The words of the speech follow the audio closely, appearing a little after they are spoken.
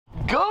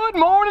Good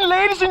morning,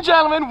 ladies and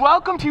gentlemen.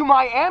 Welcome to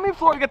Miami,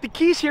 Florida. We got the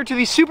keys here to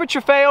the Super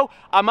Trofeo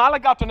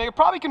Amalgamato. Now, you're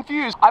probably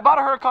confused. I bought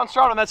a Huracan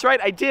Strato, and that's right,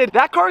 I did.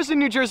 That car is in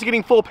New Jersey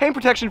getting full paint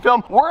protection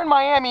film. We're in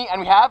Miami, and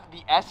we have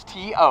the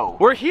STO.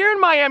 We're here in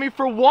Miami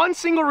for one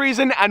single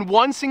reason, and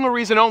one single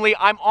reason only.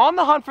 I'm on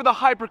the hunt for the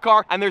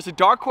Hypercar, and there's a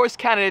dark horse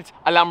candidate,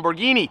 a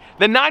Lamborghini.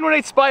 The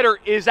 918 Spider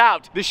is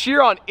out. The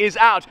Chiron is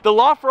out. The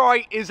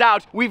LaFerrari is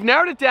out. We've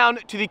narrowed it down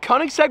to the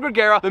Koenigsegg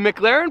Regera, the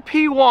McLaren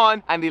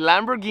P1, and the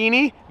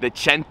Lamborghini, the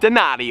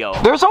Centenario.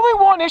 There's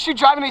only one issue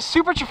driving a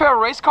Super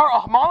Trofeo race car, a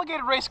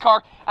homologated race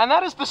car, and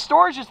that is the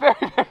storage is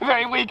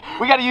very weak.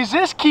 We got to use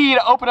this key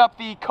to open up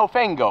the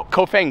Cofango.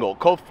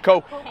 I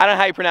don't know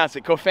how you pronounce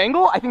it.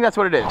 Cofango? I think that's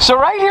what it is. So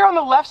right here on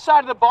the left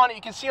side of the bonnet,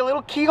 you can see a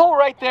little keyhole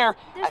right there.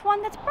 There's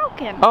one that's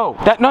broken. Oh,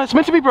 no, it's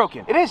meant to be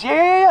broken. It is,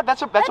 yeah.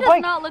 That's a blank. That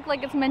does not look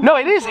like it's meant to be. No,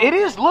 it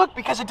is. Look,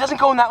 because it doesn't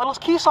go in that little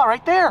key slot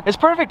right there. It's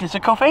perfect. It's a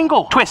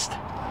Cofango twist.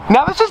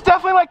 Now this is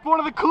definitely like one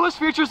of the coolest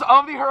features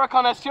of the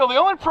Huracan STO. The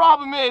only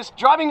problem is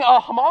driving a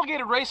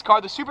homologated race car,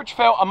 the Super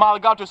Trofeo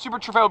Amalgamato, Super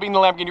Trofeo being the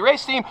Lamborghini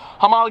race team,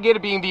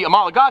 homologated being the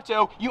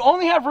Amalgamato. You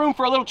only have room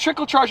for a little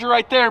trickle charger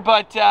right there,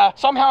 but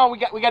somehow we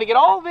got to get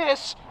all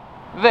this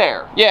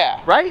there.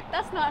 Yeah, right?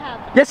 That's not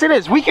happening. Yes, it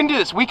is. We can do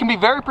this. We can be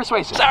very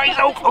persuasive. Sorry,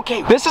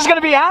 okay. This is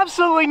gonna be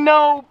absolutely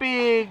no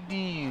big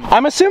deal.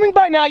 I'm assuming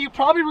by now you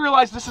probably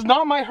realize this is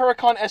not my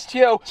Huracan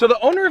STO. So the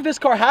owner of this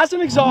car has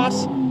an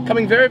exhaust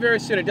coming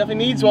very soon. It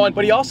definitely needs one,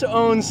 but he also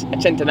owns a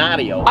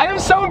Centenario. I am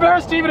so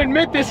embarrassed to even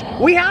admit this.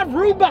 We have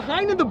room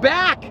behind in the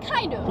back.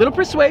 Kind of. Little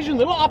persuasion,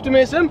 little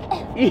optimism.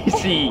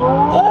 Easy.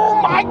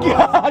 Oh my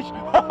gosh.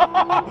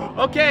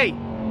 Okay.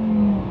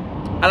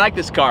 I like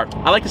this car.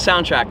 I like the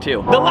soundtrack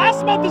too. The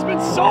last month has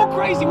been so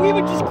crazy. We've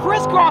been just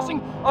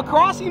crisscrossing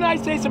across the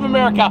United States of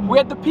America. We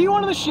had the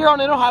P1 of the Chiron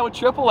in Ohio with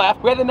Triple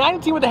F. We had the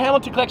 19 with the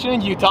Hamilton Collection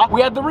in Utah.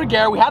 We had the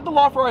Regera. We had the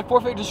LaFerrari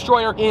 450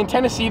 Destroyer in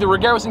Tennessee. The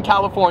Regera was in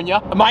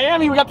California.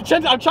 Miami, we got the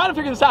Centenario. I'm trying to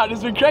figure this out.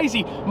 It's been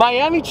crazy.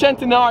 Miami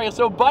Centenario.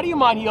 So a buddy of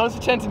mine, he owns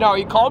the Centenario.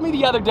 He called me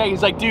the other day.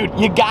 He's like, dude,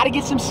 you gotta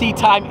get some seat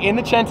time in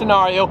the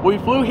Centenario. We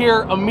flew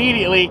here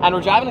immediately and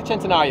we're driving the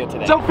Centenario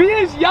today. Sophia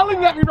is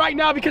yelling at me right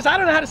now because I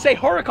don't know how to say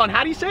Huracan.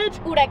 How do you say it?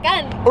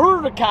 Huracan.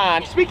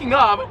 Huracan. Speaking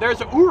of,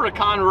 there's a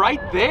Huracan right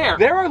there.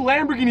 There are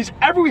Lamborghinis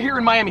everywhere here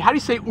in Miami. How do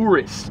you say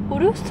Urus?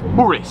 Urus?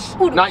 Urus.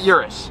 Not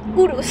Urus.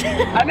 Urus.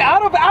 I'm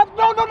out of,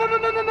 no,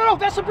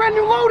 that's a brand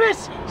new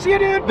Lotus. See you,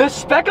 dude. The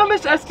spec on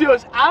this STO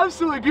is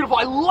absolutely beautiful.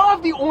 I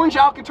love the orange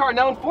Alcantara.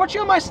 Now,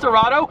 unfortunately on my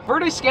Storado,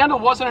 Verde Scandal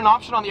wasn't an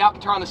option on the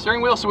Alcantara on the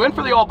steering wheel, so we went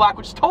for the all black,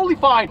 which is totally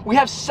fine. We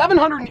have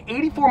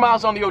 784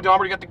 miles on the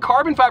odometer. We got the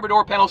carbon fiber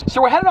door panels.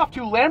 So we're headed off to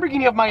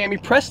Lamborghini of Miami,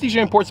 Prestige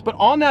Imports, but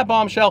on that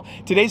bombshell,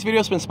 today's video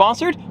has been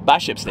sponsored by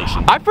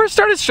ShipStation. I first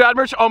started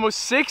Stradmerch almost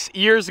 6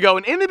 years ago,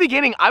 and in the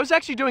beginning, I was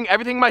actually doing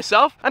everything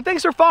myself, and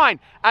things are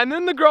fine. And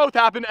then the growth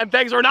happened, and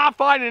things are not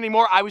fine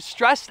anymore. I was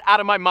stressed out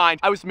of my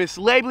mind. I was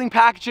mislabeling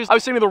packages. I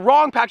was sending the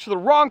wrong package to the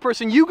wrong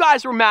person. You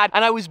guys were mad,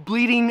 and I was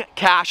bleeding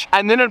cash.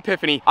 And then an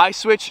epiphany. I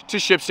switched to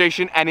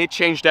ShipStation, and it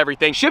changed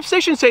everything.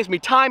 ShipStation saves me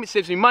time, it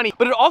saves me money,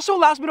 but it also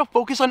allows me to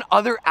focus on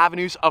other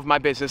avenues of my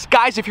business.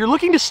 Guys, if you're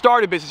looking to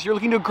start a business, you're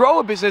looking to grow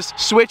a business,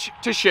 switch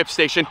to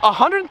ShipStation.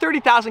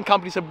 130,000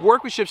 companies have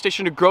worked with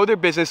ShipStation to grow their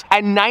business,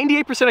 and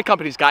 98% of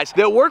companies, guys,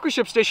 that work with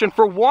ShipStation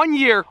for 1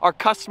 year are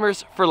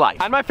customers for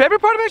life. And my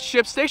favorite part about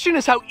ShipStation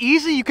is how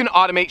easy you can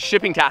automate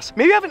shipping tasks.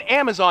 Maybe you have an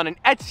Amazon, an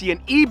Etsy, an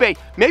eBay,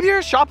 maybe you're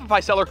a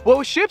Shopify seller. Well,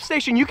 with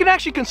ShipStation, you can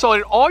actually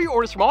consolidate all your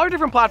orders from all your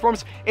different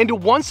platforms into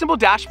one simple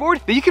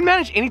dashboard that you can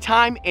manage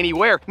anytime,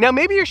 anywhere. Now,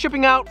 maybe you're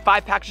shipping out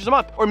 5 packages a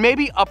month, or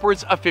maybe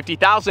upwards of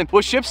 50,000.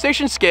 Well,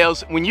 ShipStation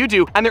scales when you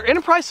do, and their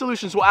enterprise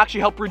solutions will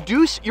actually help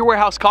reduce your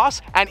warehouse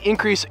costs and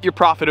increase your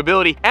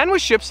profitability. And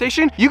with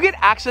ShipStation, you get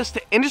access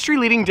to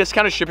industry-leading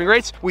discounted shipping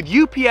rates with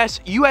UPS,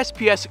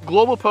 USPS,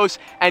 Global Post,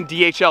 and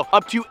DHL,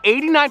 up to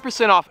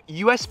 89% off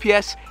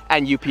USPS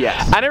and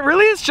UPS. And it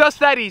really is just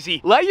that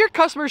easy. Let your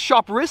customers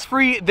shop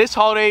risk-free this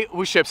holiday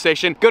with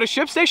ShipStation. Go to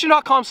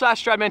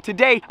shipstation.com/Stradman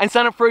today and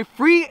sign up for a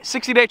free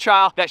 60-day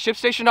trial. That's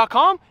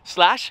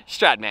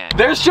shipstation.com/Stradman.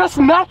 There's just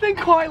nothing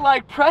quite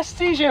like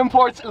Prestige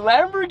Imports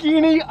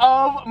Lamborghini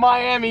of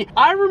Miami.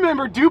 I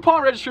remember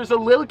DuPont Register as a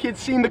little kid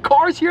seeing the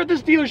cars here at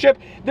this dealership.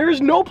 There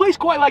is no place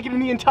quite like it in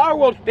the entire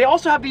world. They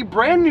also have the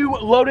brand new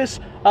Lotus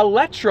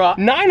Electra,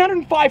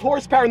 905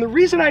 horsepower, and the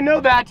reason I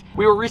know that,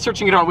 we were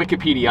researching it on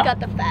Wikipedia. You got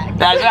the facts.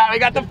 That's right, we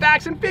got the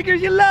facts and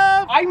figures you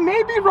love. I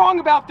may be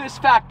wrong about this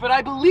fact, but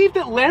I believe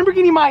that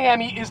Lamborghini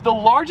Miami is the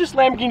largest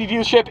Lamborghini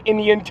dealership in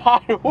the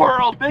entire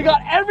world. They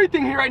got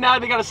everything here right now.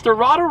 They got a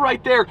Storado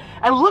right there,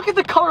 and look at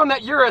the color on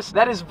that Urus.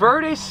 That is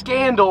Verde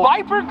Scandal.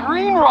 Viper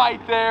green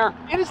right there.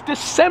 It is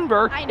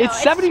December. I know,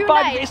 it's 75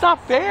 degrees. nice. It's not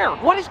fair.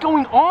 What is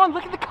going on?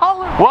 Look at the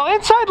color. Well,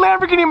 inside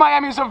Lamborghini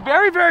Miami is a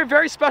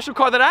very special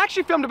car that I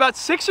actually filmed about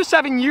 6 or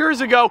 7 years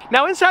ago.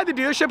 Now inside the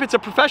dealership, it's a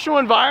professional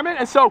environment,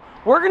 and so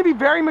we're gonna be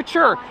very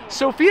mature.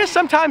 Sophia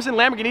sometimes in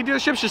Lamborghini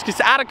dealerships just gets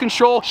out of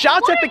control,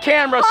 shouts at the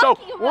camera, so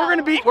we're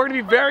gonna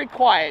be very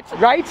quiet,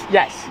 right?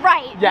 Yes.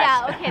 Right. Yes.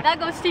 Yeah. Okay, that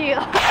goes to you.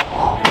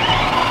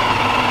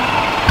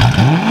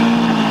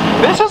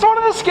 This is one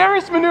of the the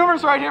scariest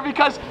maneuvers right here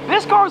because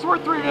this car is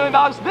worth $3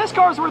 million, this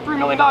car is worth $3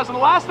 million, and the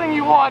last thing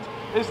you want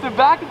is to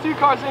back the two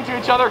cars into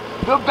each other.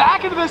 The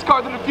back of this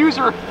car, the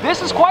diffuser,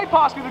 this is quite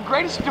possibly the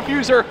greatest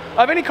diffuser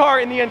of any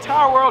car in the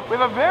entire world. We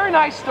have a very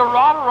nice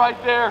Dorado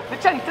right there. The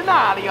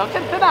Centenario.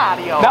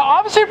 Now,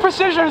 obviously,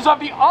 precision is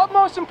of the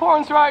utmost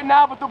importance right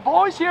now, but the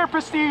boys here at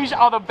Prestige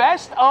are the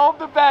best of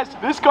the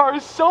best. This car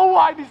is so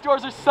wide, these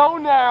doors are so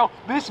narrow.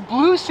 This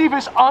blue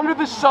Cephas under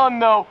the sun,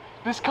 though,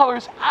 this color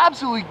is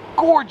absolutely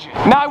gorgeous.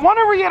 Now, I want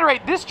to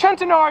reiterate, this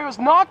Centenario is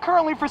not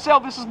currently for sale.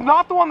 This is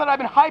not the one that I've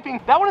been hyping.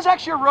 That one is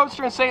actually a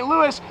Roadster in St.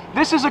 Louis.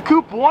 This is a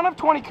coupe, one of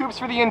 20 coupes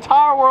for the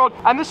entire world,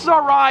 and this is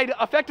our ride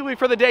effectively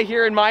for the day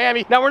here in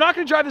Miami. Now, we're not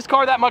going to drive this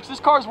car that much. This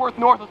car is worth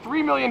north of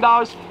 $3 million.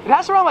 It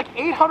has around like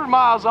 800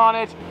 miles on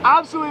it.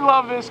 Absolutely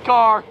love this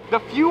car. The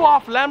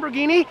few-off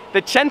Lamborghini,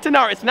 the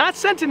Centenario. It's not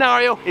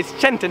Centenario, it's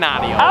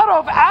Centenario. Out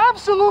of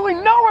absolutely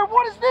nowhere,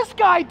 what is this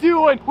guy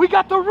doing? We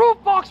got the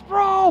roof box,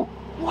 bro.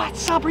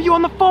 What's up? Are you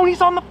on the phone? He's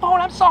on the phone.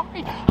 I'm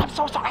sorry. I'm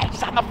so sorry.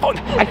 He's on the phone.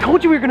 I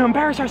told you we were going to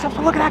embarrass ourselves,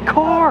 but look at that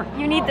car.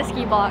 You need the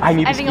ski box. I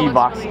need the ski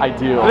box. Really I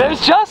do.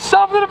 There's just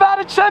something about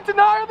a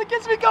Centenario that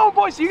gets me going,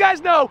 boys. So you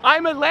guys know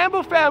I'm a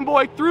Lambo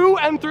fanboy through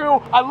and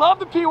through. I love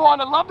the P1.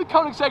 I love the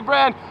Koenigsegg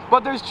brand,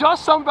 but there's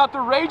just something about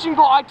the Raging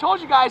Bull. I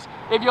told you guys,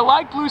 if you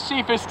like blue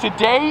Cephas,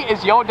 today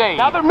is your day.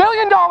 Now, the $1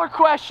 million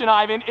question,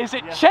 Ivan, is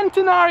it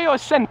Centenario or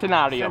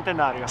Centenario?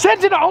 Centenario.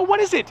 Centenario. Oh, what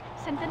is it?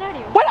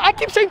 Centenario. What? I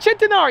keep saying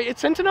Centenario.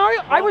 It's Centenario?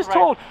 I was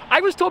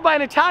told by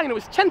an Italian it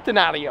was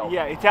Centenario.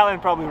 Yeah, Italian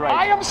probably right.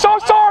 I am so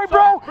sorry,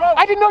 bro.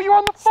 I didn't know you were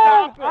on the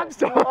phone. I'm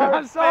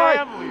sorry.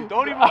 Family.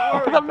 Don't even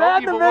worry. The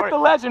man, the myth, the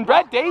legend,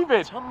 Brett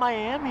David. It's from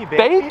Miami, baby.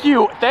 Thank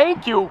you.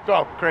 Thank you.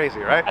 Oh, crazy,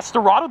 right? That's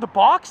Dorado, the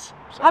box?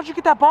 How'd you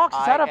get that box?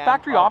 Is that a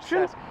factory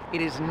option?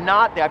 It is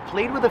not. I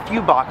played with a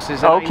few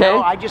boxes. And okay.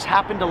 I just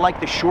happen to like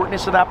the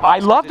shortness of that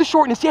box. I love the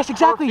shortness. Yes,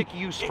 exactly. Perfect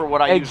use for what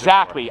I use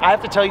exactly. it for. I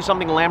have to tell you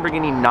something.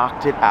 Lamborghini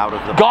knocked it out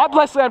of the. God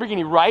bless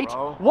Lamborghini, right?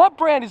 Bro. What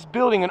brand is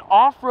building an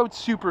off-road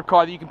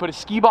supercar that you can put a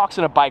ski box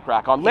and a bike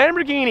rack on?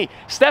 Lamborghini.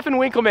 Stefan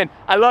Winkelmann.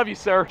 I love you,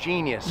 sir.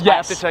 Genius. Yes. I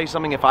have to tell you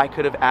something. If I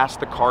could have asked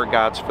the car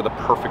gods for the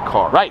perfect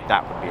car, right,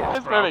 that would be it.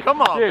 That's perfect.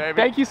 Come on, dude, baby.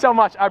 Thank you so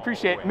much. I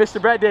appreciate it,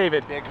 Mr. Brett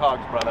David. Big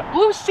hugs, brother.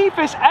 Blue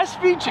Cephas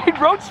SVJ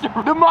Roadster.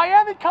 The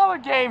Miami color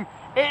game.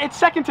 It's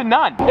second to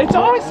none. It's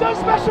always so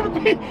special to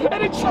be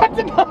at a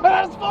Centenario,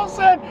 as Paul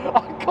said,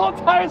 on Cold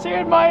Tires here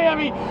in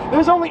Miami.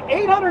 There's only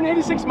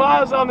 886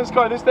 miles on this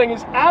car. This thing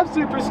is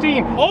absolutely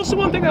pristine. Also,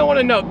 one thing I want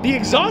to note, the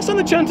exhaust on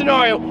the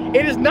Centenario,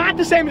 it is not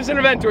the same as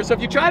Interventor. So if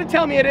you try to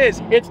tell me it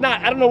is, it's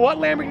not. I don't know what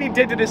Lamborghini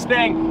did to this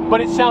thing,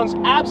 but it sounds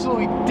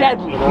absolutely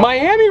deadly.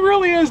 Miami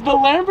really is the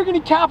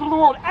Lamborghini capital of the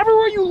world.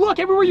 Everywhere you look,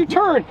 everywhere you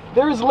turn,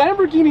 there is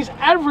Lamborghinis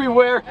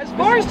everywhere. As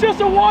far as just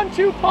a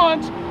 1-2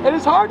 punch, it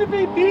is hard to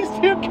beat these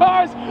two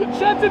cars,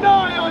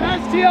 Centenario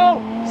and STO.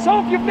 So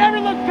if you've never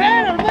looked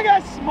better, look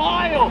at that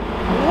smile.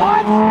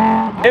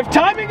 What? If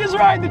timing is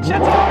right, the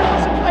Centenario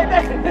doesn't play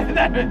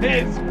that it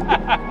is.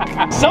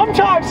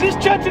 Sometimes this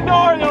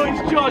Centenario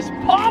is just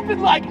popping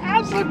like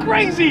absolute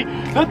crazy.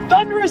 The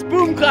thunderous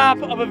boom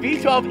clap of a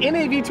V12 in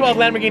a V12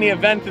 Lamborghini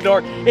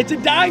Aventador. It's a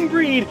dying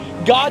breed.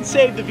 God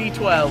save the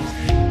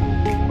V12s.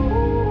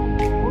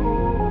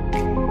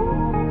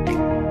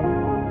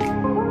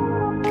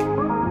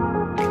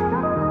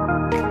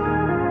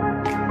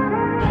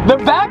 The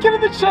back end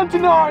of the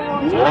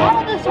Centenario is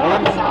this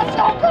one sounds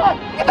so good.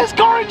 Get this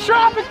car in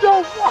traffic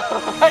though.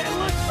 What? It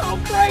looks so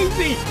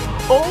crazy.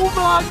 Oh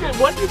my god.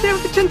 What did you say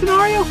with the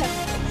Centenario?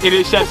 It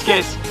is chef's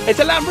kiss. It's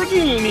a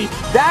Lamborghini.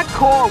 That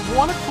car,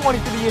 1 of 20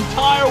 for the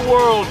entire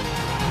world.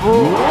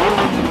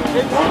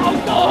 It's so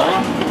good.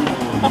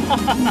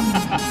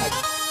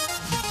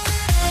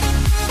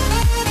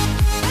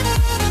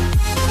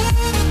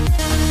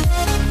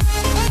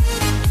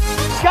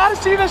 Gotta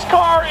see this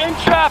car in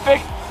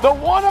traffic. The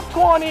 1 of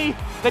 20,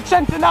 the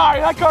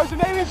Centenario. That car's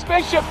an alien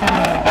spaceship.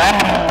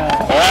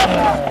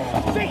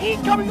 The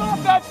heat coming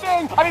off that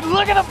thing. I mean,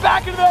 look at the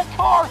back of that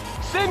car.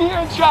 Sitting here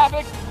in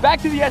traffic.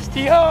 Back to the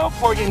STO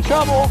before we get in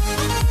trouble.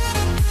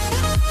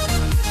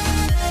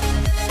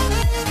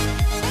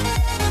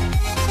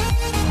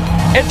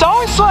 It's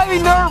always slightly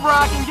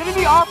nerve-wracking getting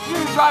the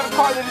opportunity to drive a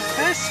car that is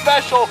this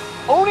special.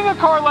 Owning a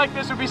car like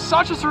this would be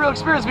such a surreal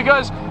experience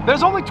because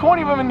there's only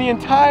 20 of them in the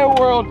entire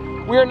world.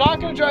 We are not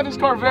going to drive this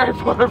car very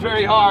far,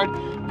 very hard,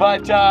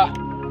 but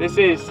this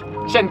is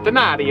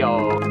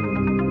Centenario.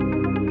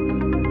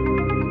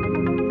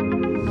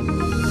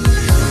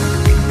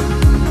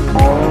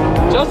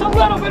 Just a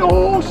little bit.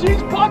 Oh, she's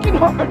fucking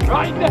hard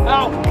right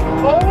now.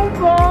 Oh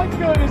my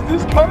goodness,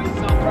 this car is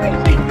so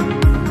crazy.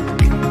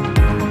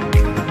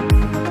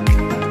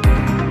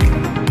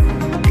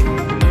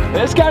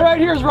 This guy right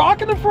here is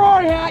rocking the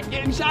Ferrari hat,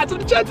 getting shots of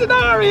the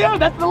Centenario.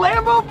 That's the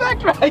Lambo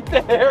effect right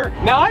there.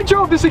 Now, I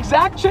drove this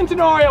exact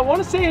Centenario, I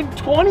want to say in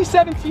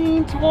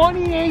 2017,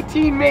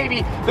 2018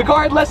 maybe. The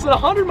car had less than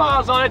 100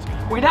 miles on it.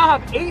 We now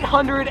have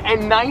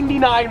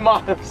 899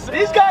 miles.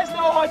 These guys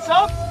know what's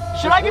up.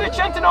 Should I get a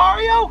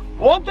Centenario?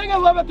 One thing I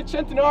love about the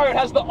Centenario, it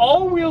has the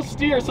all-wheel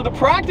steer, so the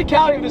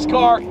practicality of this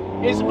car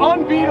is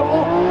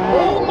unbeatable.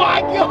 Oh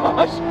my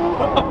gosh.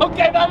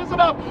 Okay, that is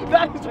enough.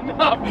 That is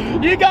enough.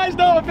 You guys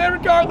know my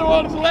favorite car in the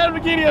world is a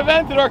Lamborghini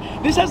Aventador.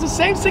 This has the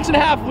same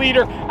 6.5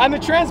 liter and the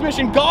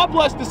transmission. God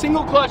bless the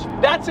single clutch.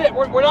 That's it.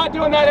 We're not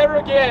doing that ever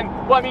again.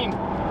 Well, I mean,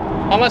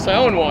 unless I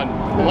own one.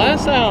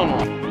 Unless I own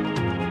one.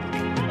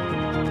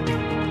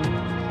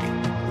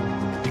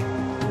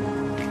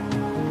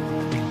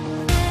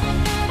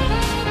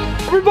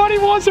 Everybody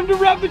wants him to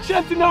rev the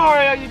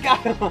Centenario. You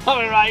gotta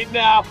love it right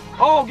now.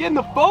 Oh, getting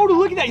the photo.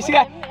 Look at that. You see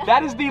that?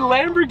 That is the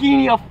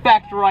Lamborghini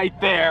effect right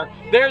there.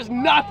 There's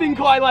nothing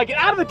quite like it.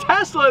 Out of the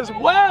Tesla as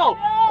well.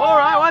 All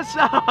right, what's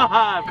up?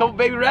 A couple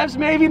baby revs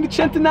maybe in the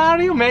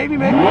Centenario? Maybe.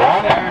 There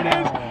it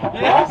is.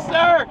 Yes,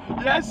 sir.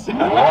 Yes, sir.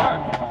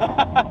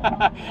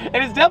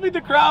 And it's definitely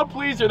the crowd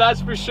pleaser,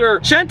 that's for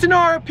sure.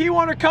 Centenario,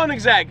 P1 or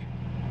Koenigsegg?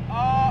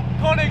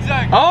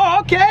 Koenigsegg. Oh,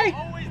 okay.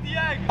 Always the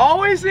egg.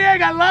 Always the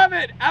egg, I love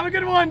it. Have a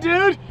good one,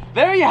 dude.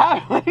 There you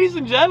have it, ladies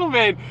and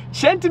gentlemen.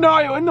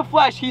 Centenario in the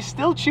flesh. He's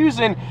still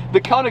choosing the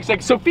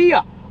Koenigsegg.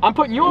 Sophia, I'm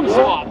putting you on the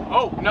spot.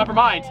 Oh, never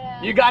mind.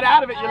 You got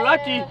out of it, you're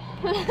lucky.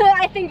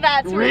 I think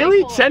that's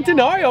Really? cool.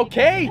 Centenario,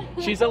 okay.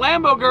 She's a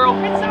Lambo girl.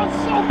 It sounds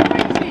so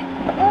crazy.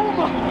 Oh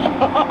my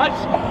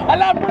gosh. A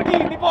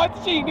Lamborghini,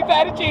 Portocini,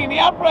 Fettuccine,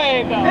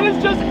 Alfredo. And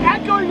it's just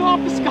echoing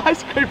off the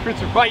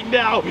skyscrapers right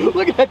now.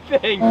 Look at that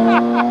thing.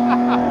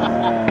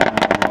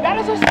 That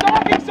is a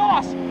stock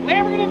exhaust.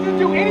 Lamborghini didn't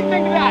do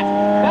anything to that.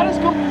 That is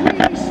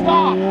completely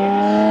stock. It is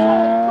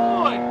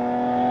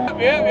so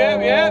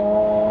good. Yep.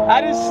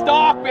 That is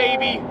stock,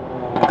 baby.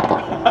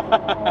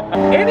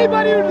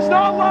 Anybody who does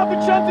not love the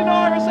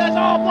Centenario says,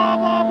 oh, blah,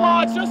 blah,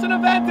 blah, it's just an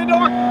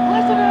Aventador.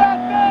 Listen to that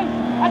thing.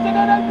 That's an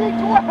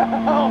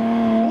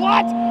V12.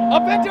 What?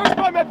 Aventador is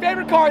probably my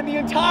favorite car in the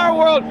entire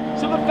world.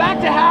 So the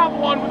fact to have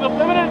one with a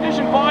limited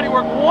edition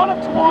bodywork, 1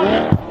 of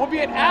 20, will be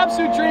an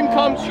absolute dream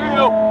come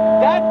true.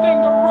 That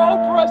thing, the road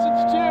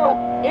presence too,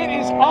 it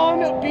is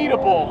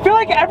unbeatable. I feel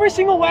like every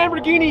single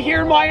Lamborghini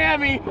here in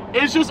Miami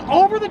is just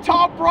over the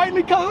top,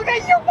 brightly colored. Look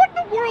at you, what in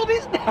the world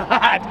is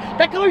that?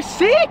 That color's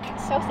sick.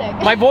 So sick.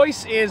 My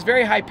voice is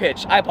very high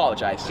pitched. I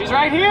apologize. She's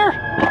right here.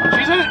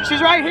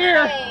 She's right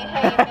here.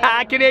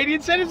 Hey.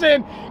 Canadian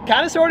citizen.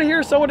 Kind of, sort of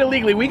here, somewhat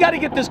illegally. We got to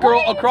get this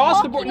girl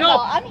across the border. No,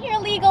 I'm here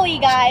legally,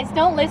 guys.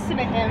 Don't listen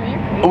to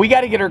him. we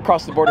got to get her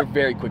across the border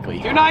very quickly.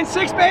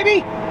 296,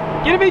 baby.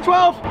 Get a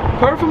V12.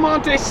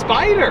 Performante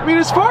Spider. I mean,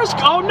 as far as,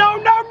 oh no,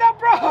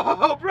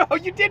 bro,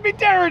 you did me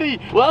dirty.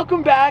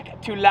 Welcome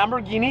back to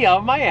Lamborghini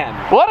of Miami.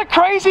 What a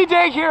crazy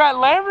day here at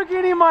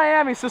Lamborghini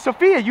Miami. So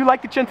Sophia, you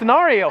like the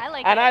Centenario. I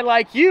like and it. I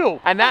like you.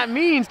 And that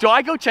means, do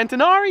I go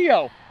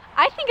Centenario?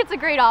 I think it's a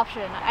great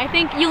option. I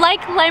think you like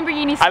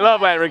Lamborghini. I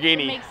love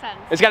Lamborghini. It makes sense.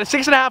 It's got a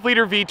 6.5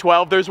 liter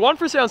V12. There's one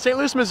for sale in St.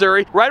 Louis,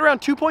 Missouri, right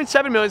around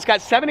 2.7 million. It's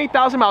got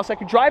 8,000 miles. I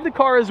can drive the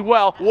car as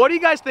well. What do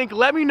you guys think?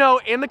 Let me know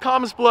in the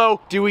comments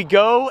below. Do we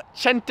go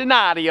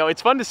Centenario?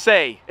 It's fun to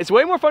say. It's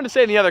way more fun to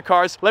say than the other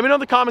cars. Let me know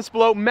in the comments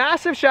below.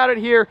 Massive shout out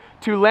here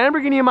to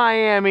Lamborghini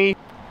Miami.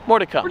 More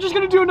to come. We're just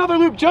gonna do another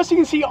loop just so you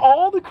can see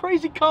all the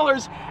crazy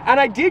colors. And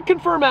I did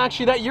confirm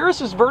actually that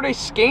yours is Verde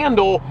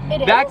Scandal.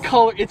 It that is?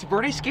 color, it's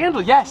Verde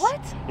Scandal, yes.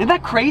 What? Isn't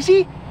that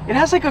crazy? It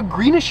has like a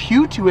greenish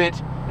hue to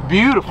it.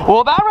 Beautiful.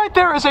 Well, that right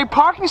there is a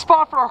parking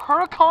spot for a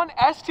Huracan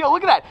STO.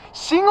 Look at that.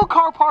 Single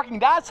car parking.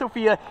 That,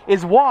 Sophia,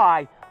 is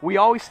why we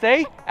always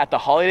stay at the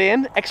Holiday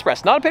Inn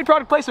Express. Not a paid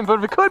product placement, but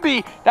if it could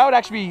be, that would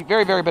actually be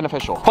very, very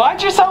beneficial.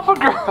 Find yourself a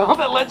girl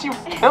that lets you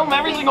film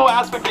every single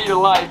aspect of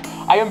your life.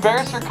 I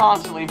embarrass her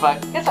constantly,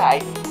 but it's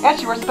alright. And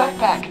she wears a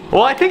backpack.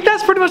 Well, I think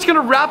that's pretty much gonna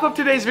wrap up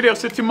today's video.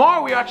 So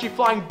tomorrow we are actually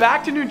flying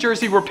back to New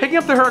Jersey. We're picking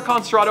up the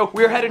Huracan Strato.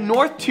 We are headed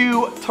north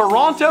to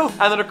Toronto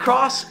and then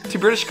across to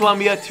British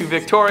Columbia to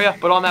Victoria.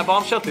 But on that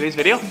bombshell, today's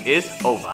video is over.